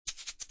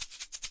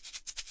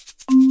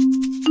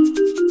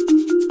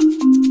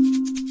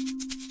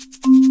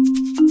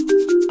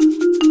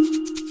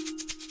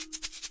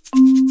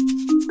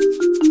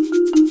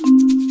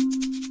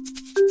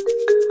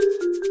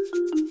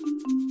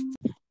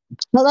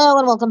Hello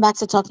and welcome back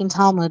to Talking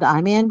Talmud.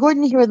 I'm Ann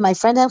Gordon here with my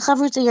friend and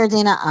Chavruta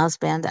Yardena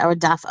Osband. Our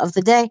daf of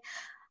the day,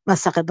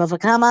 Masachet Bava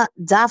Kamma,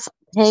 daf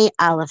Pei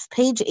Aleph,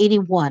 page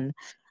 81.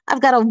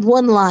 I've got a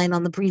one line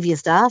on the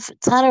previous daf.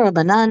 Tana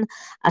Rabbanan,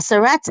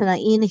 Asarat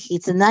Tana'in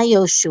Hitana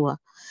Yehoshua.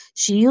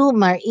 Shiyu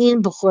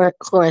Mar'in B'chor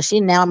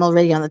Chorashin. Now I'm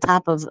already on the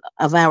top of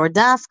our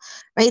daf.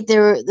 Right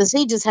there, the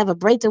sages have a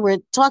barita where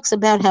it talks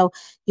about how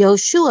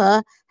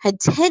Yehoshua had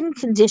 10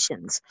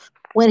 conditions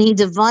when he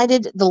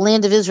divided the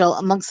land of Israel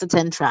amongst the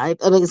 10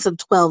 tribes, amongst the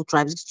 12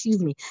 tribes,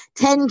 excuse me,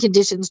 10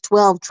 conditions,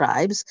 12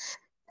 tribes.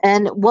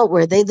 And what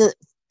were they? The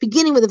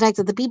beginning with the fact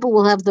that the people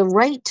will have the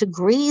right to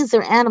graze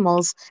their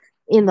animals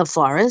in the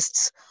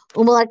forests.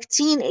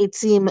 Umalaktin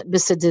etzim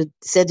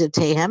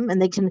b'sedotehem,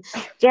 and they can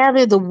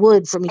gather the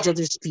wood from each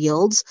other's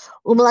fields.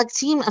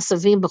 Umalaktim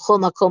asavim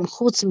b'chol makom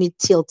chutz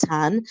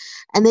mitiltan,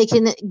 and they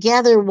can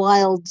gather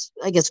wild,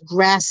 I guess,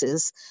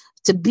 grasses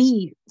to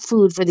be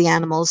food for the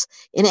animals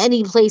in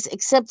any place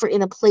except for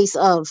in a place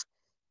of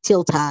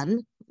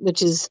tiltan,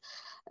 which is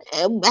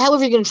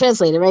however you're going to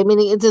translate it, right?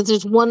 Meaning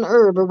there's one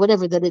herb or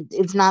whatever that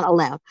it's not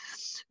allowed.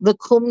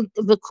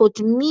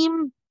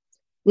 V'kotmim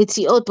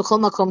mitziot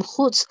b'chol makom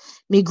chutz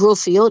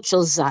migrofiot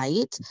shel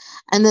zayit,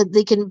 and that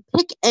they can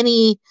pick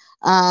any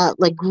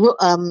like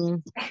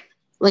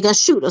a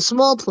shoot, a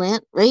small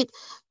plant, right?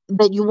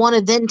 That you want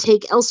to then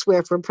take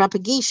elsewhere for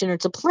propagation or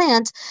to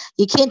plant.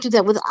 You can't do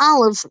that with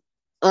olive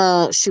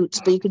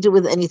shoots, but you could do it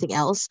with anything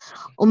else.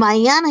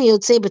 ומעיין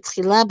היוצא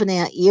בתחילה בני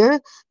העיר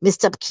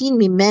מסתפקים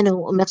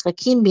ממנו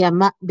ומחכים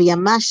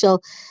בימה של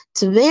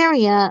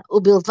טבריה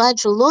ובלבד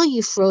שלא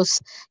יפרוס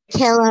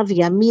קלע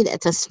ויעמיד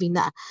את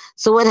הספינה.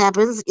 So what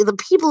happens? The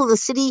people of the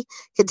city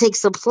can take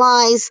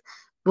supplies,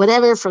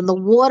 whatever, from the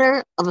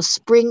water of a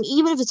spring,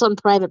 even if it's on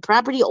private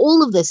property.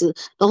 All of this is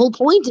the whole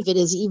point of it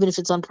is even if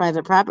it's on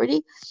private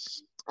property.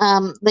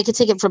 They can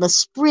take it from a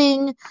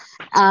spring.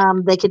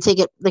 They can take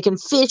it. They can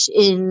fish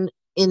in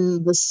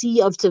the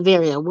Sea of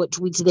Tiberia, which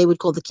we today would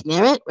call the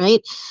Kinneret, right?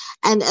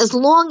 And as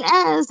long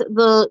as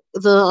the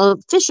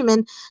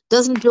fisherman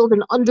doesn't build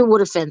an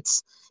underwater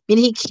fence, I mean,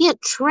 he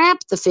can't trap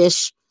the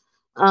fish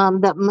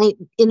that might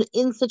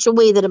in such a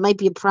way that it might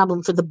be a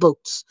problem for the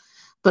boats.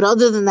 But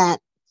other than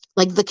that,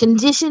 like the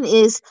condition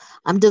is,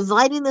 I'm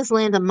dividing this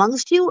land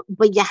amongst you,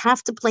 but you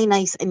have to play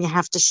nice and you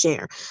have to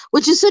share,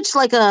 which is such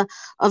like a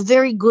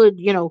very good,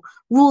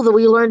 rule that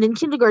we learned in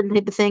kindergarten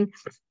type of thing.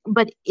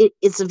 But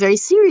it's a very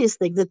serious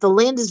thing that the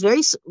land is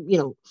very,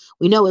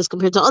 we know as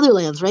compared to other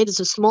lands, right? It's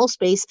a small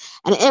space,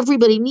 and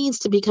everybody needs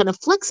to be kind of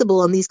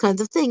flexible on these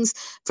kinds of things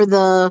for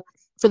the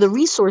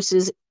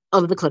resources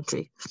of the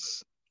country.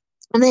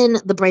 And then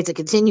the Braita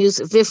continues,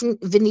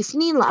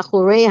 "V'nifnin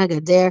la'achorei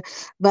hagader,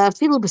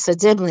 ba'afilu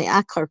b'sadeh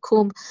b'le'ah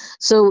karkum."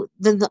 So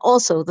then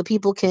also the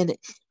people can,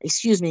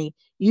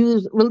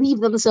 relieve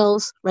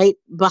themselves, right,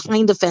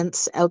 behind a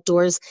fence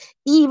outdoors,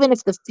 even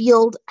if the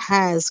field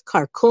has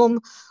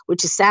karkum,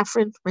 which is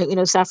saffron, right? We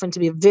know saffron to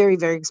be a very,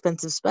 very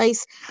expensive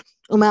spice.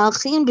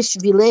 ומהלכים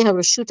בשבילי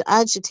הרשות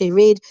עד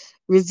שתרד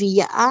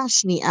רביעה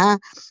שנייה,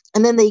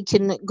 and then they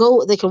can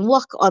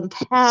walk on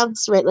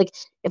paths, right? Like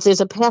if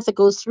there's a path that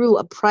goes through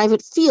a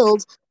private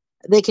field,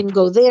 they can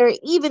go there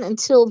even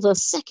until the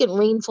second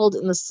rainfall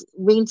in the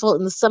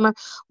summer,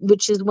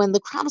 which is when the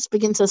crops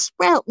begin to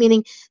sprout,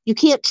 meaning you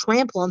can't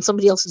trample on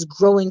somebody else's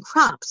growing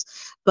crops.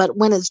 But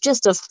when it's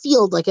just a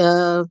field, like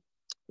a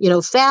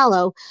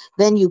fallow,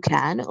 then you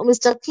can. And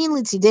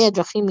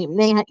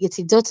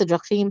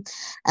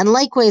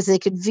likewise, they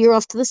could veer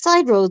off to the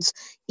side roads,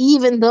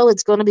 even though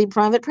it's going to be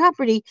private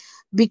property,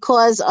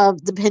 because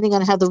of depending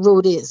on how the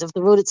road is. If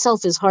the road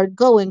itself is hard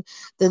going,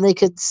 then they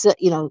could,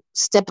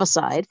 step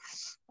aside.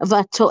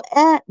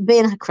 והטועה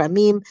בין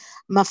הכרמים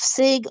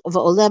מפסג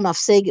ועולה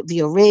מפסג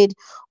ויורד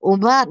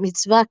ומה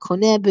מצווה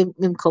קונה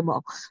במקומו.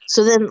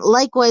 So then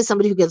likewise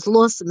somebody who gets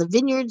lost in the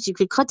vineyards, you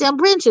could cut down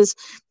branches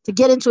to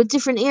get into a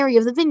different area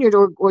of the vineyard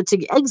or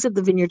to exit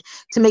the vineyard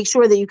to make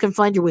sure that you can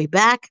find your way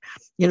back,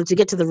 to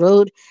get to the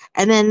road.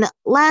 And then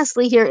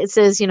lastly here it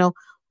says,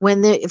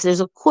 if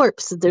there's a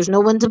corpse, that there's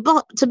no one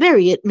to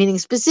bury it, meaning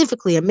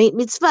specifically a meit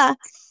mitzvah,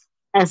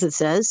 as it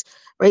says,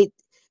 right?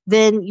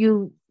 Then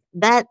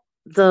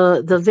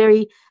the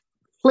very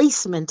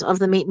placement of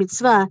the meit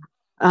mitzvah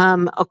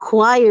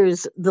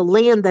acquires the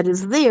land that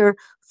is there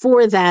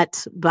for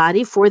that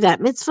body, for that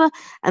mitzvah,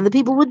 and the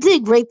people would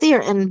dig right there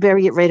and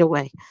bury it right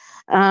away.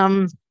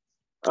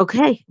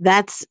 Okay,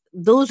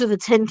 those are the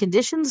 10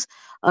 conditions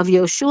of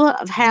Yehoshua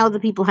of how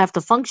the people have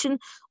to function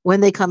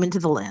when they come into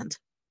the land.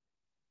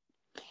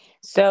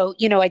 So,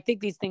 I think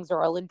these things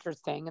are all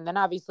interesting. And then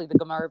obviously the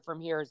Gemara from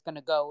here is going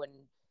to go and,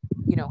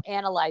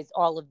 analyze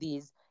all of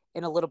these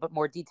in a little bit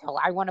more detail.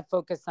 I want to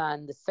focus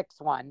on the sixth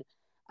one,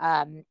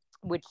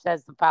 which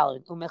says the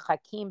following,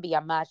 Umechakim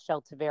biyama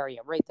shel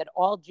Tiberia, right? That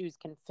all Jews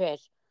can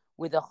fish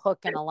with a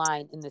hook and a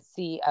line in the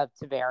Sea of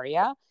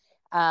Tiberia.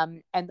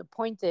 And the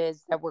point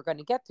is that we're going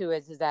to get to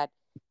is that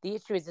the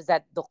issue is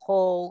that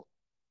all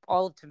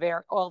of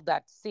Tiberia, all of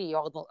that sea,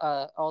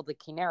 all the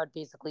Kinneret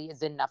basically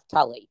is in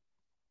Naphtali.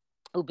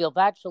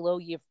 Ubilvat shelo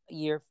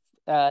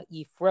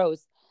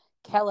yifros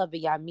Kela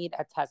v'yamid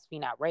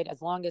atasfina, right?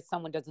 As long as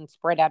someone doesn't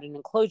spread out an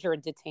enclosure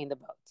and detain the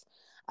boats.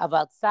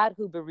 Aval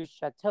tzadhu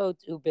berushatot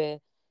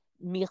ube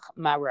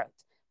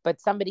michmarot. But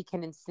somebody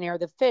can ensnare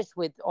the fish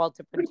with all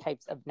different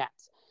types of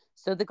nets.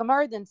 So the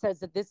Gemara then says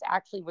that this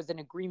actually was an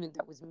agreement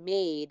that was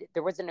made.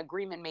 There was an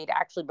agreement made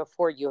actually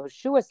before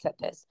Yehoshua said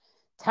this.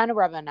 Tana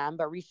Rabbanan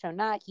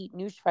barishona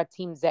hitnu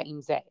shvatim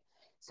ze'im zeh.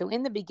 So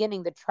in the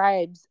beginning, the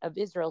tribes of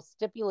Israel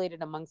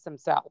stipulated amongst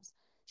themselves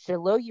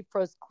shelo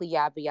yifros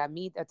kliya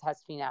v'yamid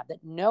atasfina,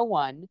 that no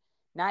one,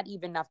 not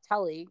even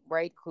Naphtali,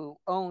 right, who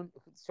own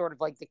sort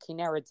of like the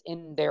Kinnerets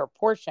in their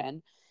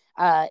portion,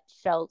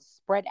 shall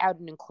spread out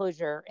an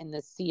enclosure in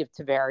the Sea of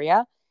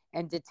Tiberia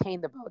and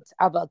detain the boats.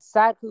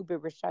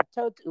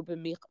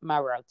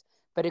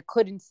 But it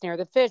could ensnare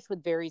the fish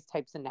with various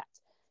types of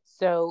nets.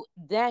 So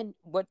then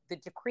what the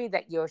decree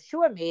that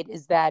Yehoshua made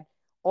is that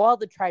all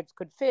the tribes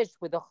could fish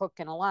with a hook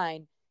and a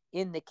line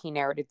in the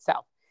Kinneret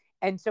itself.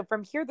 And so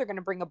from here, they're going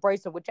to bring a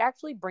brisa, which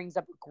actually brings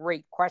up a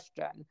great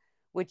question,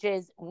 which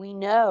is, we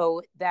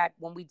know that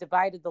when we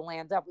divided the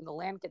land up, when the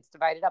land gets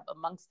divided up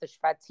amongst the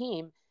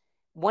Shvatim,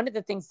 one of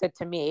the things that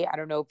to me, I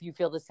don't know if you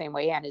feel the same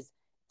way, Anne, is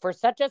for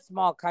such a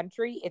small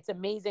country, it's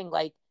amazing.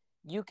 Like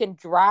you can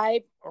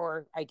drive,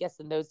 or I guess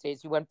in those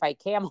days you went by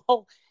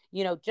camel,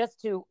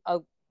 just to a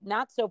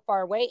not so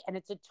far away, and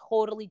it's a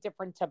totally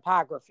different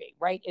topography,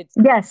 right?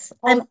 Yes,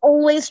 I'm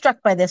always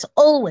struck by this,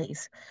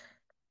 always.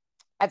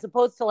 As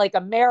opposed to like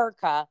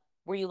America,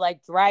 where you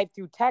like drive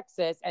through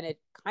Texas and it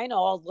kind of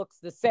all looks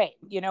the same.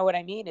 You know what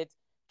I mean? It's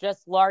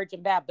just large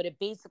and bad, but it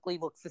basically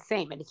looks the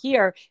same. And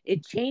here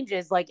it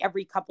changes like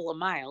every couple of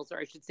miles, or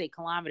I should say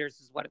kilometers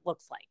is what it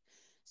looks like.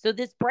 So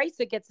this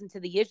brisa gets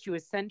into the issue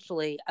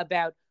essentially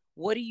about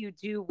what do you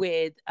do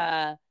with,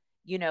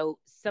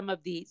 some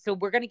of the, so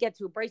we're going to get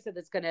to a brisa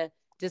that's going to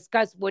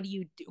discuss what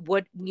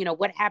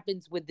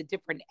happens with the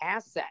different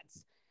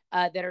assets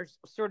that are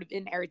sort of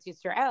in Eretz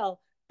Yisrael,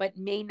 but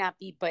may not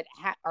be, but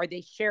are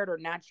they shared or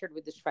not shared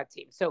with the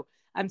Shvatim? So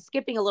I'm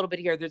skipping a little bit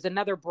here. There's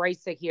another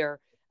brisa here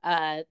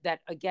that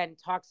again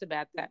talks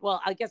about that.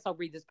 Well, I guess I'll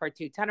read this part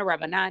too. Tana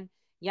Rabbanan,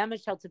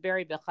 Yamashel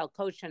Tiberi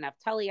Bechalkosha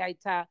Naphtali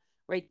Aita,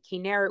 right?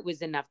 Kinneret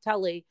was in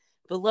Naphtali.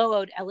 Below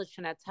Od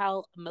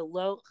Elishanatal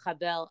Melo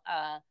Chabel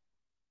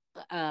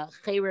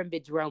Chayrim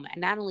Bidroma.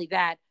 And not only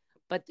that,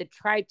 but the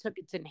tribe took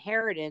its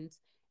inheritance,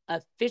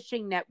 a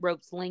fishing net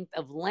rope's length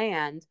of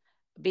land,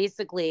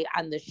 basically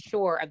on the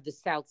shore of the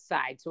south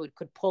side, so it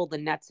could pull the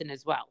nets in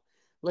as well.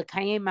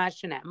 L'kayim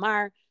mashen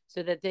mar,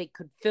 so that they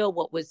could fill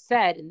what was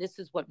said, and this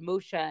is what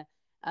Moshe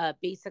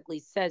basically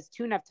says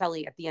to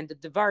Naphtali at the end of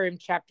Devarim,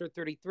 chapter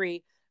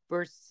 33,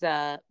 verse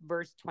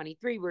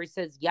 23, where he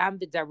says, Yam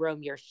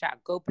v'darom yersha,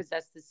 go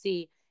possess the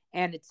sea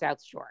and its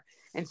south shore.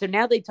 And so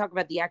now they talk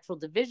about the actual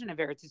division of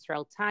Eretz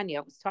Yisrael.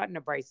 Tanya was taught in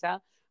a brisa.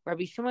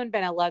 Rabbi Shimon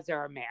ben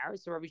Elazar Omer.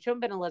 So Rabbi Shimon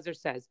ben Elazar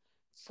says,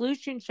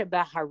 Slushin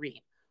sheba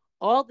harim,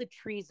 all the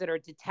trees that are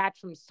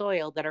detached from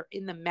soil that are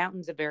in the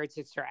mountains of Eretz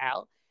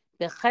Yisrael,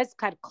 they're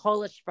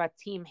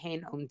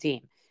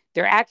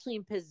actually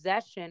in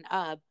possession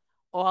of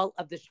all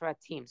of the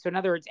Shvatim. So in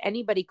other words,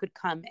 anybody could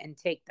come and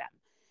take them.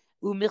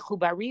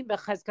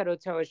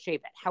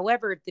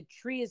 However, if the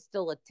tree is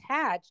still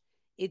attached,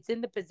 it's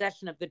in the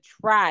possession of the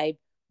tribe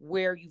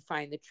where you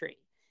find the tree.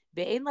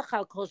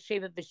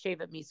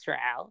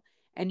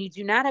 And you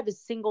do not have a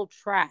single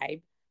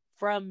tribe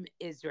from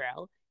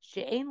Israel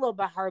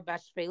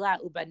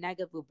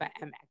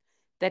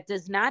that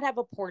does not have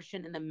a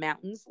portion in the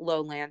mountains,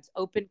 lowlands,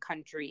 open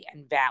country,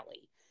 and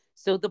valley.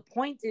 So the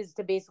point is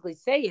to basically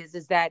say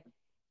is that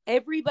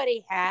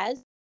everybody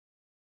has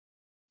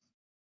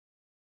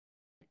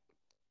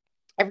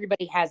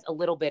a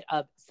little bit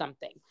of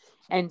something.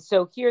 And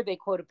so here they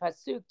quote a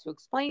pasuk to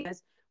explain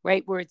this,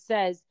 right, where it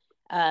says,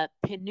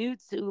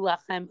 Penutzu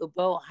lachem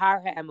ubo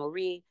har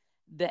ha'amori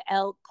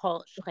ve'el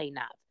kol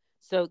shcheinav.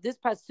 So this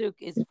pasuk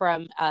is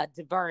from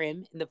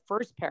Devarim in the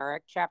first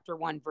parak, chapter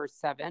 1, verse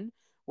 7,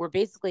 where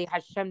basically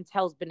Hashem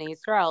tells Bnei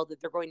Yisroel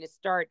that they're going to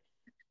start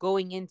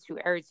going into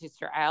Eretz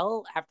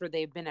Yisrael after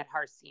they've been at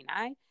Har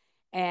Sinai.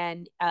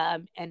 And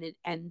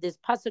this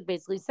pasuk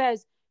basically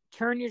says,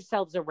 turn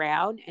yourselves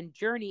around and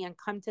journey and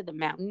come to the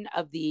mountain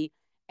of the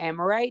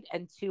Amorite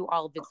and to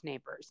all of its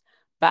neighbors.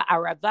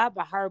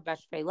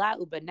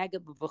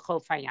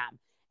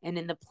 And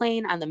in the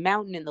plain, on the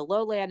mountain, in the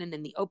lowland, and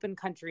in the open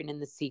country, and in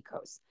the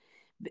seacoast.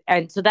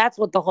 And so that's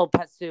what the whole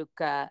pasuk,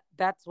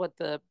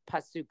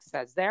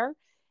 says there.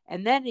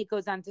 And then it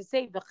goes on to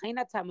say,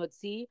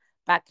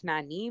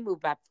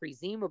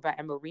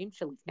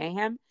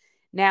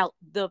 now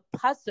the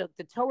pasuk,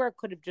 the Torah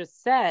could have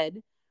just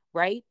said,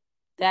 right,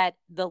 that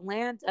the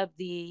land of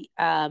the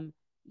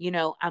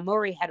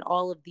Amori had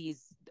all of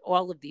these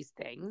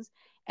things,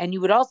 and you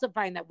would also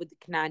find that with the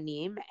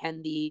Canaanim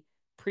and the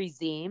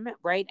Prizim,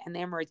 right, and the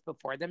Amorites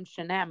before them,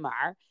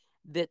 Shanamar,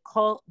 the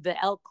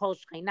El Kol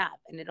Shcheinav,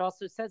 and it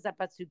also says that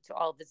pasuk to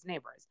all of his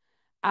neighbors.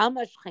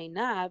 Alma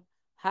Shcheinav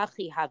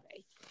Hachi Have.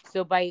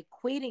 So by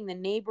equating the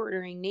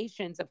neighboring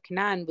nations of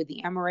Canaan with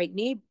the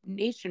Amorite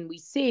nation, we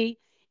see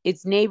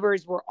its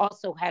neighbors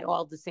had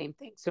all the same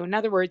thing. So in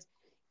other words,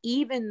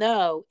 even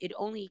though it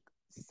only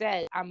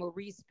says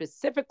Amori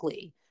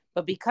specifically,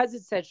 but because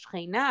it says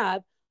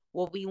Shchenav,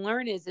 what we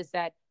learn is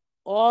that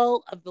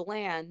all of the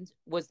land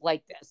was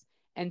like this.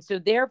 And so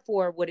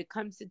therefore, what it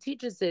comes to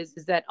teach us is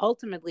that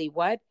ultimately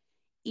what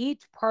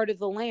each part of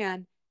the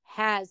land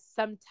has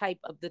some type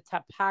of the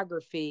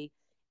topography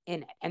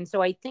in it. And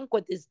so I think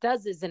what this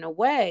does is, in a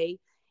way,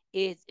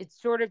 is it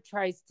sort of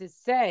tries to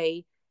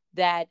say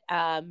that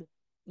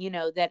that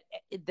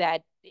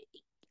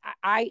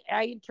I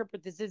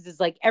interpret this is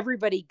like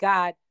everybody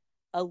got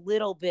a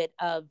little bit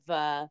of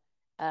a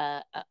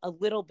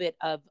little bit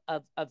of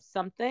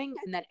something,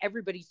 and that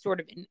everybody sort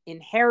of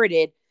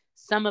inherited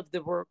some of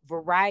the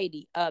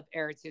variety of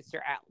Eretz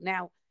Yisrael.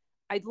 Now,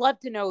 I'd love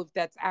to know if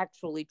that's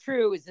actually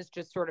true. Is this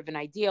just sort of an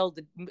ideal?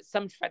 Did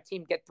some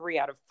Shvatim get 3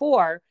 out of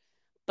 4?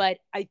 But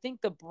I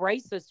think the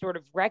Brisa sort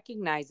of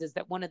recognizes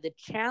that one of the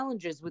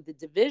challenges with the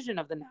division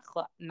of the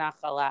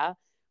Nachala,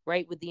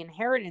 right, with the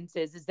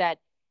inheritances, is that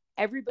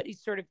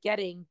everybody's sort of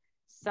getting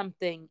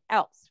something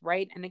else,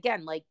 right? And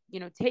again, like,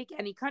 take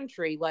any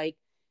country, like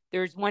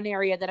there's one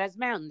area that has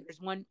mountain,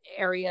 there's one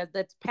area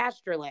that's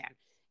pasture land,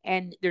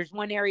 and there's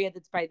one area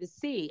that's by the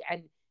sea.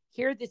 And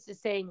here this is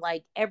saying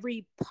like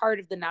every part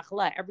of the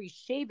Nachla, every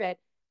Shevet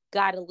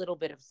got a little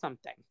bit of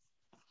something.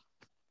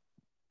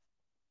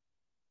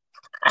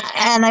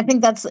 And I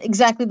think that's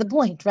exactly the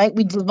point, right?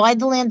 We divide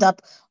the land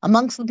up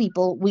amongst the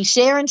people. We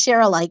share and share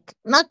alike.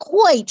 Not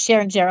quite share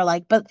and share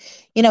alike, but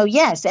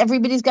yes,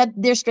 everybody's got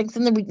their strengths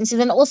and their weaknesses.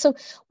 And also,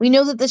 we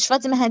know that the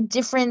Shvatim had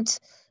different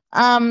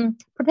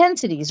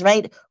propensities,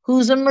 right?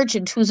 Who's a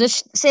merchant? Who's a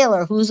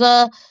sailor? Who's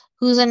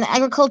an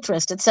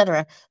agriculturist,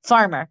 etc.,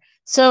 farmer.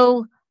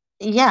 So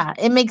yeah,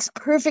 it makes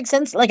perfect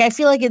sense. Like I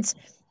feel like it's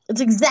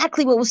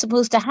exactly what was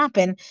supposed to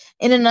happen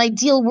in an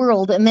ideal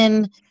world, and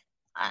then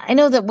I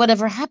know that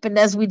whatever happened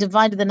as we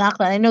divided the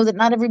Nachla, I know that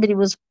not everybody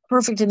was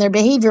perfect in their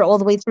behavior all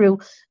the way through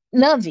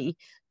Navi,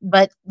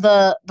 but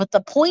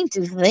the point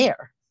is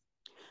there.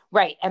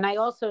 Right. And I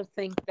also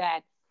think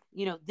that,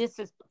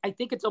 I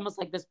think it's almost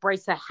like this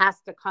Brisa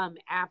has to come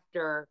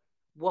after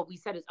what we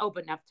said is,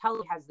 but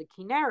Naphtali has the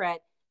Kinneret,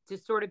 to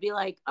sort of be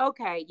like,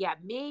 okay, yeah,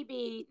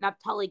 maybe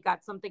Naphtali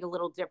got something a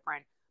little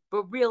different,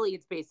 but really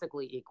it's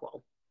basically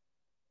equal.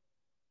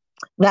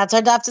 That's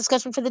our DAF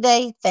discussion for the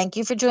day. Thank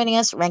you for joining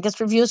us. Rank us,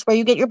 review us where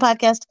you get your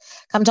podcast.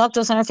 Come talk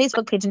to us on our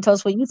Facebook page and tell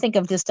us what you think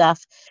of this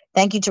stuff.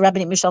 Thank you to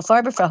Rabbi Michelle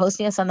Farber for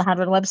hosting us on the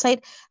Hadron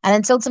website. And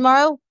until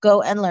tomorrow,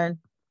 go and learn.